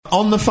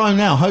On the phone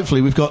now,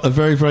 hopefully, we've got a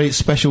very, very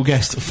special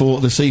guest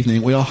for this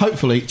evening. We are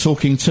hopefully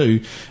talking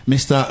to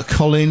Mr.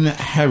 Colin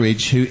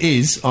Herridge, who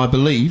is, I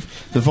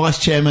believe, the Vice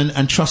Chairman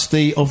and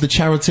Trustee of the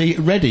charity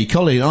Ready.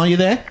 Colin, are you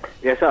there?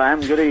 Yes, I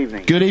am. Good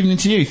evening. Good evening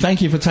to you.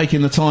 Thank you for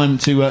taking the time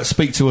to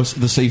speak to us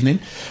this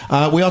evening.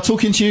 We are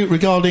talking to you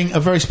regarding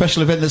a very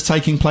special event that's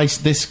taking place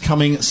this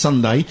coming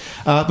Sunday.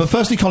 But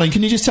firstly, Colin,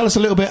 can you just tell us a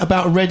little bit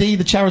about Ready,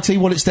 the charity,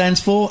 what it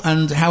stands for,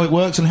 and how it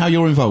works and how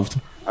you're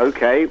involved?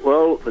 Okay,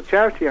 well, the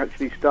charity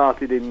actually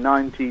started in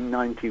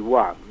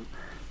 1991.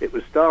 It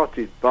was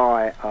started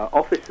by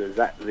officers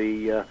at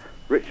the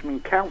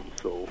Richmond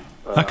Council.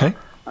 Okay.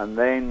 And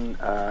then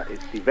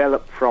it's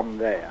developed from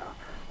there.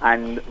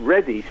 And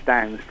READY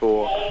stands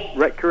for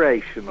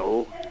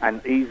Recreational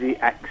and Easy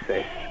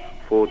Access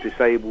for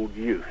Disabled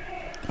Youth.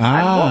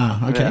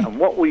 Okay. And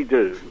what we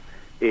do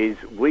is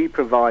we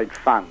provide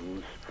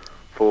funds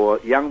for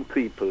young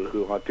people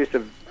who are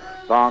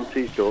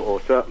disadvantaged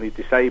or certainly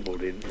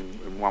disabled in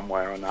one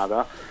way or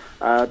another,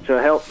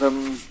 to help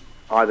them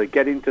either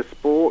get into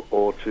sport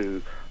or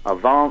to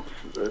advance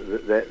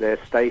their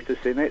status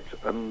in it.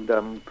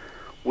 And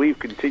we've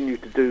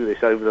continued to do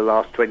this over the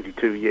last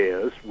 22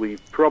 years.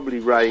 We've probably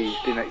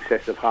raised in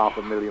excess of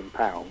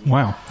 £500,000.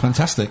 Wow,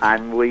 fantastic.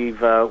 And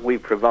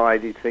we've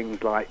provided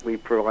things like, we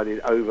provided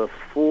over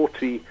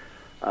 40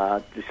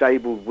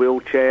 disabled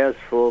wheelchairs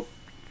for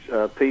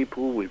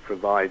people. We've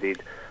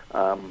provided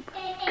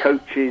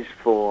coaches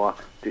for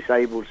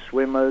disabled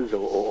swimmers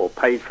or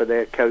paid for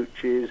their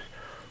coaches.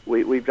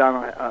 We've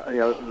done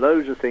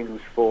loads of things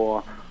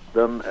for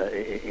them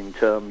in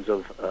terms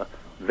of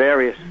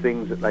various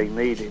things that they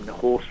need in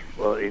horse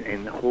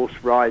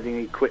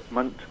riding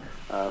equipment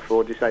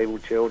for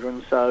disabled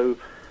children. So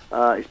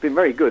it's been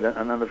very good,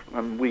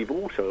 and we've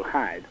also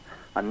had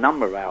a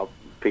number of our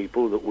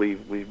people that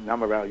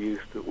number of our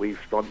youth that we've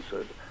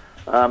sponsored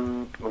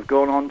have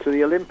gone on to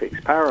the Olympics,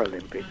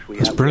 Paralympics. We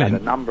had a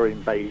number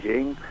in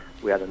Beijing.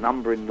 We had a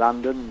number in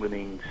London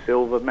winning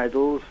silver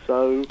medals,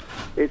 so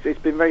it's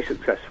been very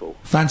successful.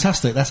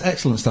 Fantastic. That's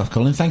excellent stuff,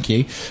 Colin. Thank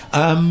you.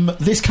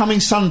 This coming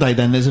Sunday,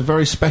 then, there's a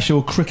very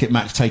special cricket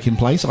match taking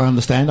place, I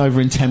understand,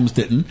 over in Thames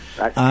Ditton.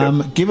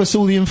 Give us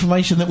all the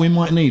information that we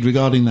might need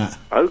regarding that.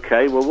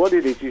 OK, well, what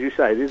it is, as you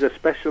say, it is a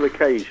special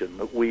occasion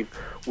that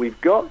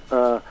we've got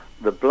the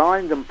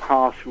blind and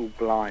partial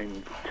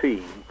blind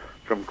team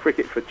from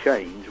Cricket for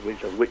Change,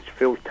 of which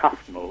Phil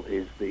Tufnell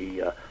is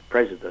the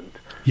president.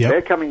 Yep.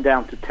 They're coming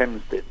down to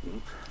Thames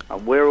Ditton,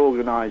 and we're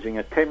organising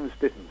a Thames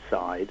Ditton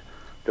side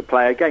to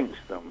play against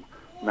them.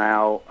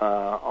 Now,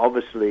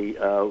 obviously,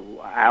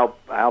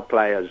 our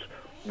players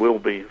will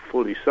be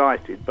fully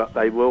sighted, but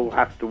they will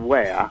have to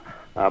wear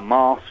a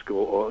mask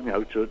or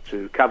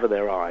to cover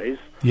their eyes.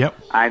 Yep.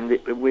 And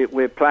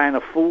we're playing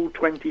a full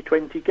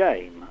 2020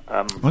 game.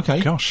 Okay.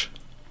 Gosh.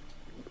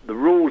 The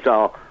rules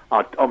are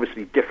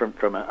obviously different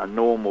from a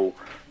normal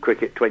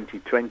cricket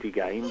 2020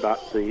 game, but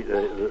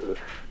the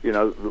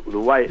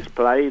way it's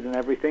played and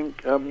everything,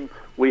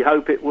 we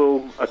hope it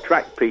will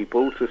attract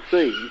people to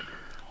see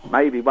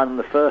maybe one of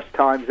the first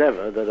times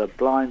ever that a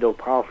blind or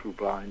partial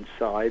blind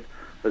side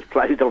has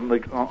played on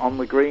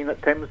the green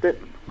at Thames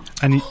Ditton.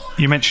 And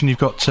you mentioned you've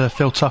got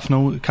Phil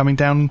Tufnell coming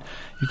down.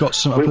 You've got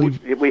some.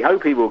 We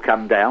hope he will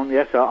come down.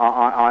 Yes,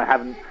 I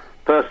haven't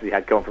personally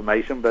had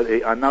confirmation, but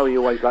I know he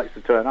always likes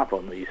to turn up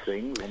on these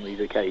things, on these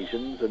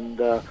occasions, and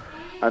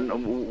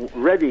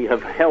Ready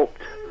have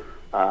helped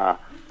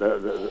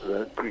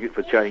the Cricket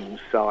for Change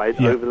side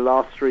over the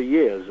last 3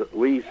 years.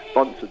 We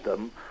sponsored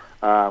them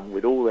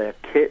with all their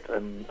kit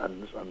and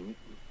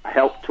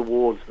helped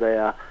towards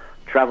their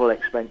travel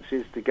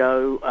expenses to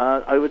go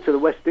over to the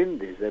West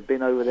Indies. They've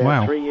been over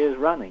there 3 years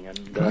running,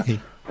 and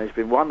it's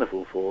been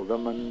wonderful for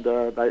them, and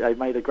they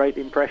made a great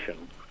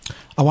impression.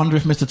 I wonder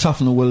if Mr.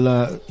 Tufnell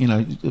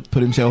will,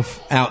 put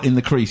himself out in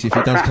the crease if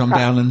he does come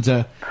down, and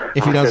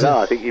if he does.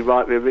 I think he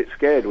might be a bit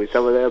scared with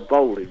some of their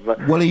bowling. But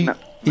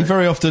he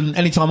very often,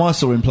 any time I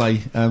saw him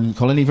play,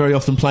 Colin, he very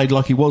often played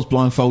like he was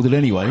blindfolded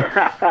anyway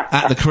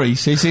at the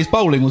crease. His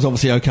bowling was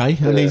obviously okay,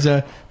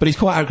 and but he's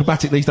quite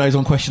acrobatic these days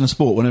on Question of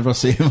Sport. Whenever I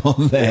see him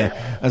on there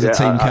as a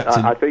team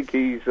captain, I think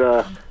he's.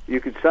 You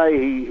could say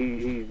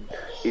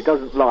he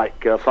doesn't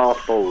like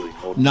fast bowling.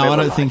 No, I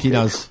don't think he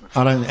does.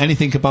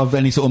 Anything above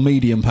any sort of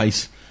medium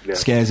pace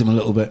scares him a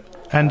little bit.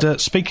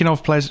 And speaking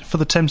of players, for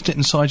the Thames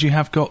Ditton side, you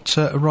have got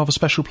a rather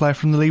special player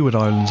from the Leeward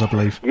Islands, I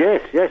believe.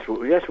 Yes,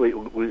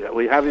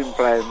 we have him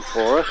playing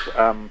for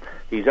us.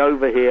 He's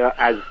over here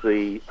as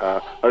the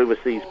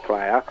overseas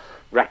player,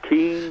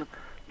 Rakeem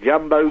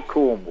Jumbo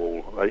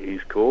Cornwall,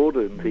 he's called,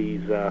 and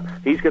he's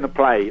going to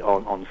play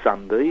on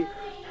Sunday.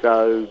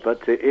 So,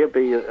 but he'll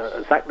be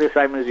exactly the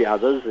same as the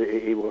others.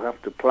 He will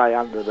have to play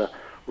under the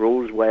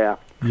rules where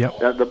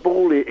the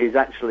ball is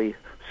actually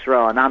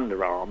thrown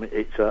underarm.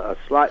 It's a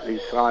slightly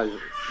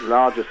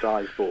larger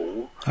size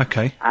ball.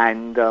 Okay.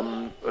 And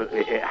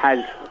it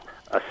has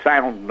a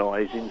sound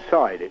noise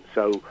inside it.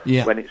 So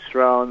when it's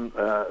thrown,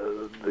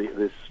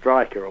 the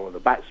striker or the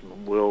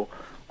batsman will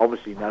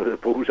obviously know the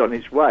ball's on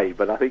its way.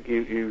 But I think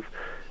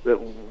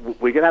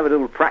we can have a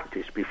little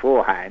practice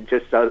beforehand,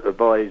 just so that the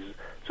boys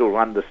sort of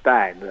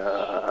understand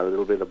a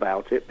little bit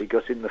about it,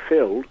 because in the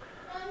field,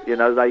 you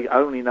know, they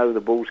only know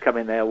the ball's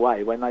coming their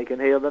way when they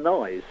can hear the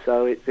noise.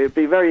 So it'd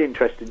be very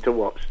interesting to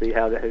watch, see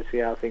how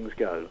things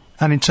go.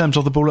 And in terms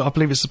of the ball, I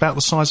believe it's about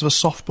the size of a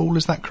softball,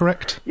 is that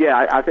correct?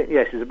 Yeah, I think,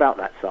 yes, it's about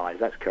that size,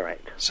 that's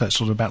correct. So it's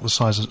sort of about the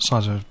size of a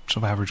sort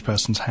of average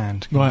person's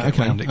hand. You Right, can get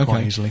okay, around it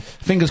quite easily.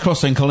 Fingers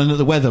crossed then, Colin, that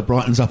the weather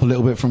brightens up a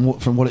little bit from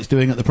what it's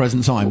doing at the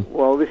present time.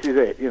 Well, this is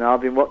it. You know,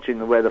 I've been watching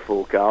the weather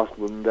forecast,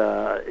 and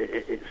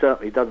it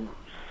certainly doesn't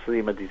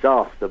seem a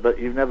disaster, but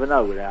you never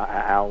know with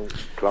our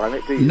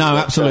climate, do you? No,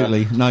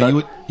 absolutely. No, you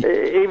would...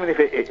 Even if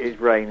it is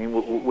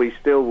raining, we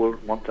still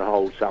would want to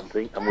hold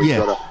something, and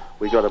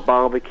we've got a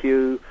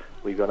barbecue,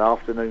 we've got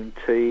afternoon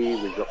tea,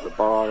 we've got the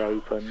bar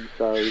open,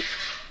 so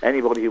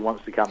anybody who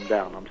wants to come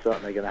down, I'm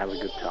certainly going to have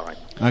a good time.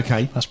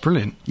 Okay, that's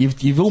brilliant.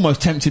 You've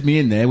almost tempted me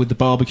in there with the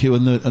barbecue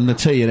and the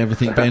tea and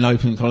everything being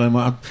open, Colin.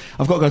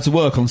 I've got to go to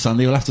work on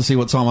Sunday. We'll have to see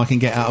what time I can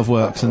get out of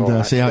work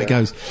and see how it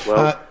goes.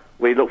 Well,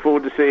 we look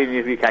forward to seeing you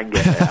if you can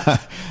get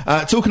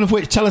there. Talking of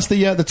which, tell us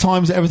the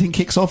times that everything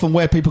kicks off and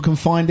where people can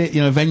find it,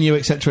 you know, venue,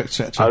 etc.,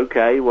 etc.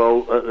 Okay,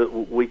 well,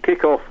 we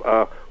kick off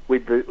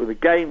with the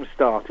game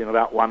starting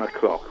about 1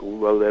 o'clock,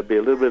 although there'll be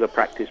a little bit of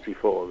practice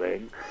before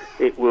then.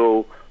 It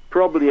will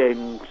probably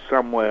end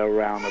somewhere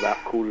around about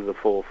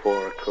 3:45,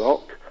 4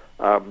 o'clock.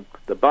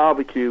 The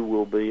barbecue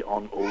will be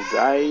on all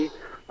day.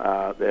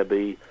 There'll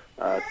be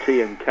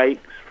tea and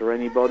cakes for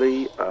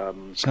anybody.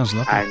 Sounds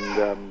lovely.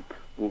 And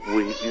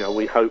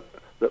we hope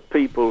that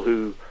people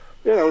who,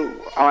 you know,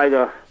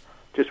 either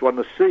just want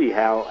to see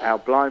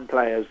how blind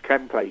players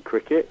can play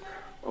cricket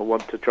or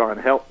want to try and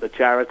help the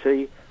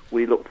charity,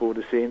 we look forward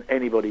to seeing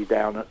anybody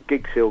down at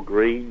Giggs Hill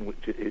Green,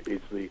 which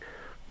is the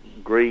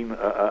green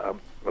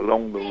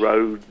along the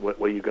road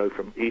where you go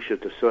from Esher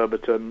to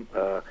Surbiton.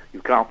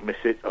 You can't miss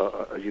it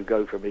as you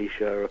go from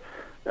Esher.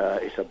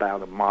 It's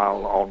about a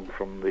mile on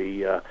from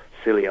the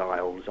Scilly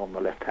Isles on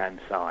the left-hand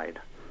side.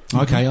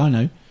 Okay, I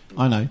know.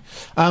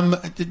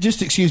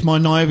 Just excuse my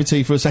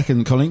naivety for a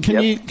second, Colin.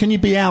 Can you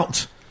be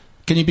out?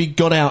 Can you be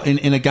got out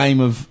in a game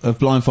of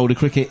blindfolded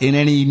cricket in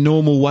any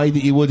normal way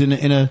that you would in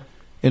a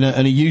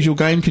usual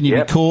game? Can you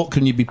be caught?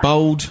 Can you be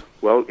bowled?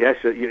 Well, yes,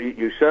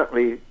 you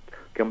certainly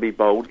can be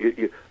bowled.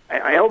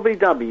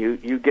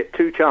 LBW, you get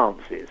 2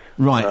 chances.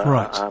 Right.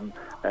 An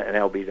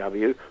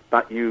LBW,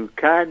 but you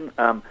can.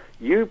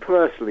 You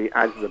personally,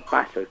 as the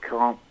batter,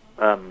 can't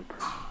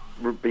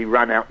be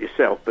run out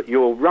yourself, but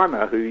your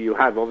runner, who you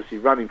have obviously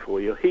running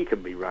for you, he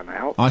can be run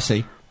out. I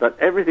see. But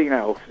everything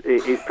else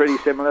is pretty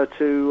similar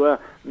to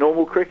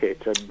normal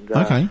cricket, and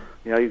okay.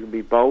 You know, you can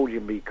be bowled, you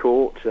can be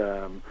caught,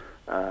 and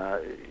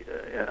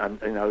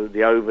you know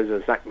the overs are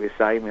exactly the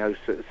same. You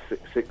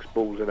know, 6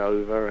 balls an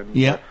over,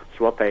 and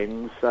swap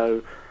ends.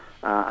 So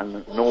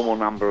and the normal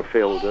number of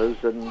fielders,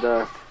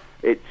 and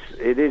it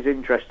is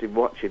interesting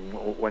watching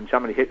when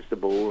somebody hits the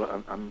ball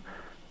and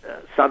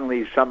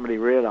suddenly somebody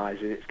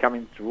realises it's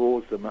coming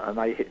towards them, and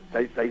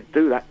they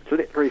do that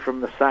literally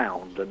from the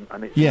sound,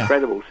 and it's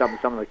incredible some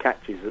of the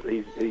catches that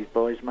these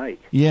boys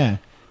make. Yeah.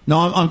 No,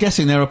 I'm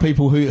guessing there are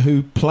people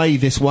who play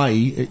this way,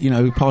 you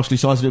know, partially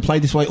sized, who play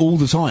this way all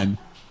the time.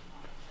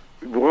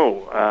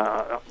 Well,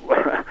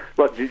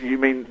 what do you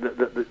mean?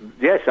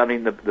 Yes, I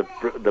mean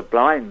the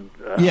blind,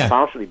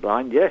 partially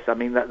blind. Yes, I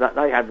mean that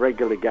they have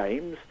regular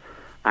games,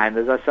 and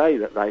as I say,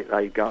 that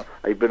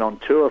they've been on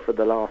tour for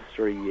the last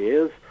 3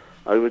 years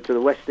over to the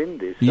West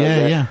Indies. So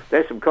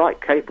there's some quite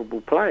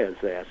capable players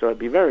there. So it'd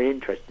be very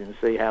interesting to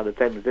see how the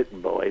Thames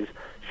Ditton boys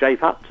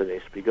shape up to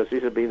this, because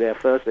this would be their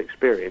first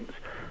experience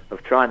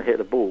of trying to hit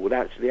the ball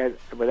without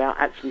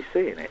actually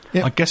seeing it.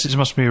 I guess it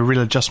must be a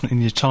real adjustment in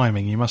your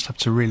timing. You must have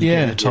to really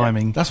get your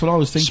timing that's what I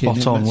was thinking,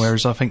 spot on,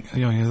 whereas I think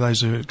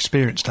those who are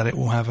experienced at it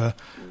will have a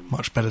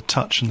much better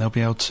touch, and they'll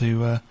be able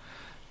to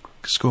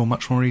score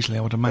much more easily,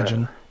 I would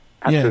imagine.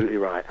 Absolutely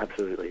right,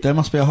 absolutely. There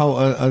must be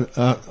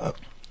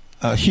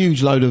a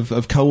huge load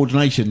of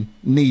coordination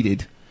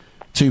needed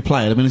to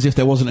play it. I mean, as if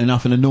there wasn't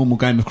enough in a normal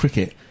game of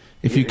cricket.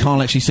 If you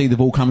can't actually see the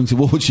ball coming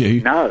towards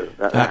you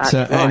at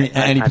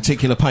any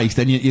particular pace,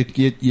 then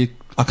you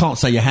I can't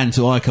say your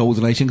hand-to-eye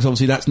coordination, because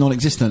obviously that's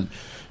non-existent,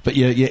 but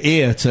your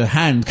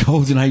ear-to-hand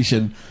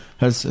coordination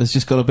has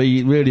just got to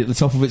be really at the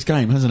top of its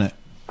game, hasn't it?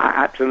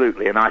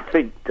 Absolutely, and I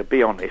think, to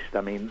be honest,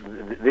 I mean,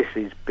 this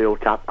is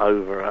built up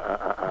over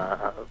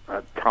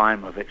a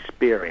time of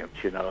experience,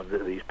 you know,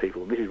 of these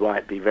people. This is why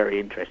it'd be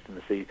very interesting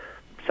to see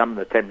some of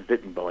the Thames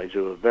Ditton boys,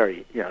 who are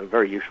very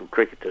useful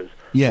cricketers,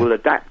 will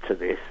adapt to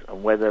this,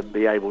 and whether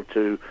be able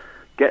to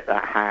get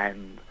that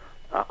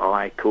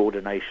hand-eye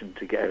coordination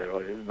together,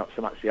 or not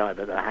so much the eye,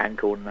 but the hand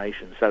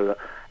coordination, so that,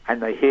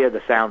 and they hear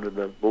the sound of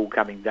the ball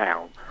coming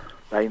down,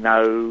 they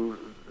know,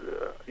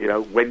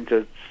 when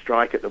to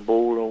strike at the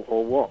ball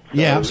or what.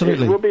 So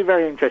absolutely. It will be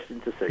very interesting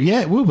to see.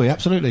 Yeah, it will be,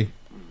 absolutely.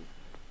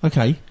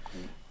 Okay.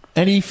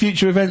 Any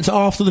future events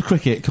after the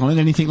cricket, Colin?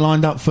 Anything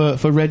lined up for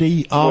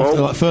Ready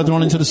after, further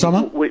on into the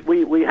summer?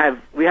 We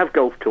have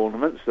golf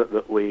tournaments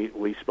that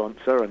we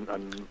sponsor,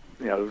 and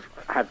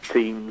have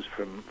teams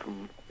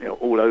from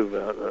all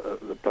over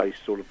the place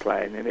sort of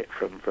playing in it,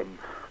 from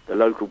the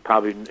local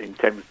pub in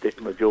Thames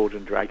Ditton, the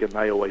Georgian Dragon.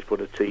 They always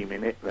put a team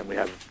in it. Then we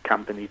have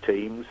company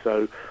teams,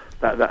 so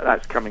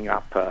that's coming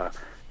up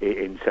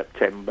in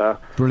September.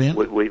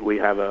 Brilliant. We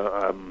have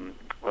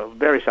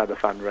various other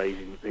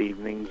fundraising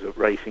evenings, a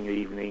racing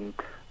evening.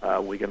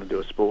 We're going to do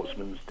a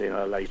sportsman's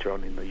dinner later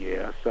on in the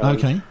year. So,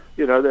 okay.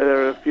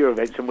 There are a few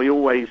events, and we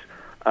always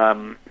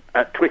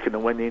at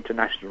Twickenham, when the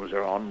internationals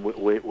are on,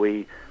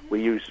 we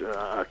use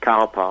a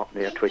car park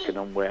near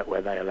Twickenham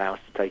where they allow us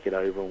to take it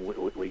over,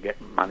 and we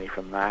get money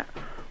from that.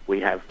 We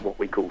have what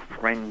we call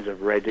Friends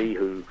of Ready,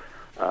 who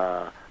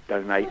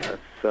donate a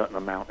certain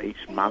amount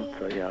each month,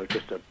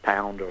 just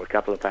 £1 or a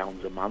couple of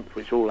pounds a month,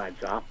 which all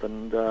adds up,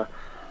 and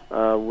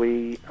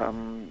we're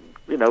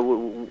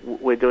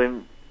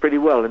doing pretty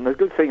well. And the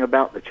good thing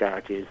about the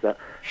charity is that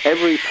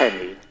every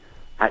penny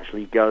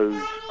actually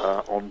goes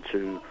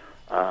onto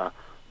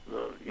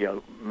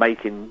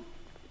making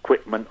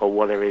equipment or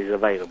whatever is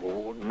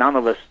available. None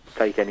of us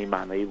take any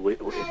money.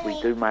 If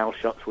we do mail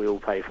shots, we all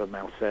pay for them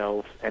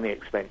ourselves. Any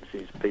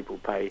expenses, people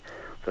pay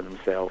for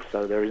themselves.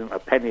 So there isn't a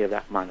penny of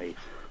that money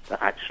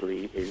that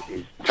actually is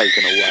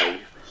taken away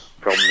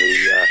from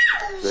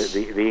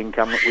the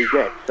income that we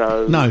get.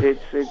 So no.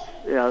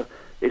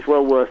 It's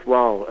well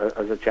worthwhile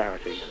as a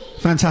charity.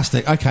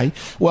 Fantastic. Okay.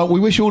 Well, we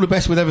wish you all the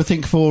best with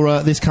everything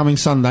for this coming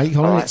Sunday,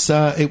 Colin.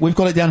 Right. We've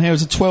got it down here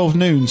as a 12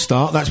 noon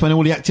start. That's when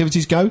all the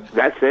activities go?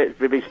 That's it.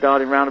 We'll be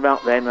starting round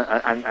about then,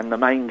 and the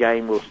main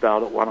game will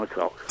start at 1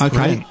 o'clock. Okay.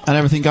 Brilliant. And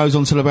everything goes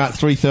on till about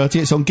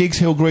 3:30. It's on Giggs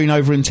Hill Green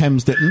over in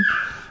Thames Ditton.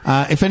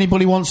 If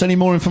anybody wants any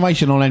more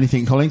information on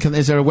anything, Colin,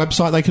 is there a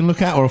website they can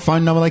look at or a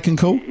phone number they can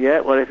call?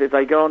 Yeah, well, if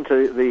they go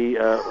onto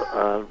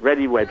the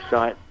Ready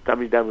website,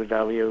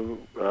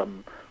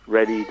 www.ready.com.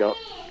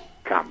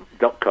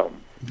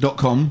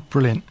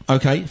 Brilliant.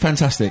 Okay,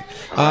 fantastic.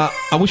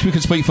 I wish we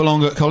could speak for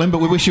longer, Colin, but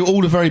we wish you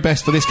all the very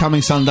best for this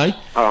coming Sunday.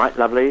 All right,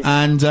 lovely.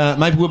 And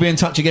maybe we'll be in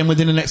touch again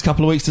within the next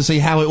couple of weeks to see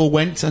how it all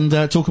went and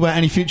talk about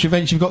any future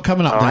events you've got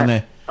coming up down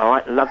there. All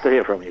right, love to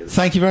hear from you.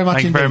 Thank you very much.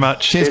 Thank you very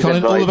much. Cheers,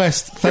 Colin. All the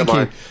best. Thank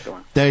you.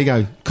 Goodbye. There you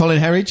go. Colin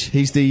Herridge.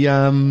 He's the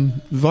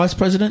Vice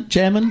President,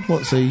 Chairman.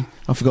 What's he?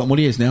 I've forgotten what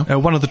he is now.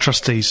 One of the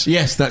trustees.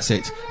 Yes, that's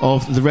it.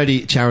 Of the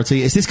Ready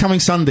charity. It's this coming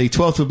Sunday,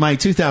 12th of May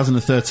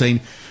 2013,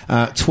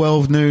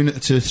 12 noon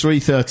to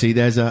 3:30.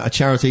 There's a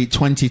charity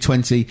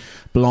 2020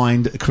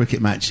 blind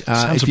cricket match.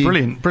 Sounds a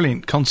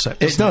brilliant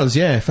concept. It does,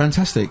 yeah.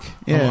 Fantastic.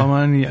 Yeah. I'm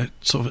only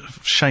sort of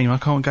shame I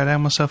can't go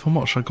down myself and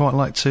watch. I'd quite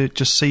like to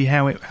just see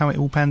how it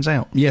all pans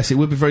out. Yes, it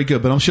would be very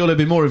good, but I'm sure there'll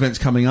be more events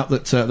coming up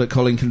that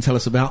Colin can tell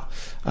us about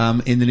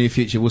in the near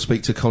future. We'll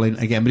speak to Colin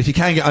again. But if you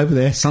can get over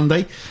there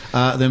Sunday,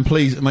 then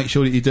please make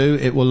sure that you do.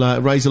 It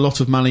will raise a lot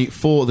of money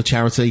for the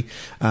charity.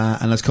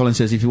 And as Colin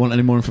says, if you want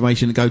any more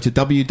information, go to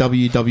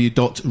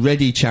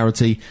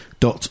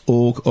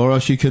www.readycharity.org, or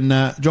else you can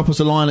drop us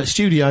a line at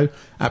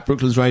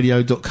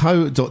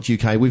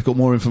studio@brooklandsradio.co.uk. We've got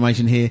more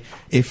information here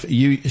if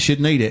you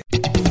should need it.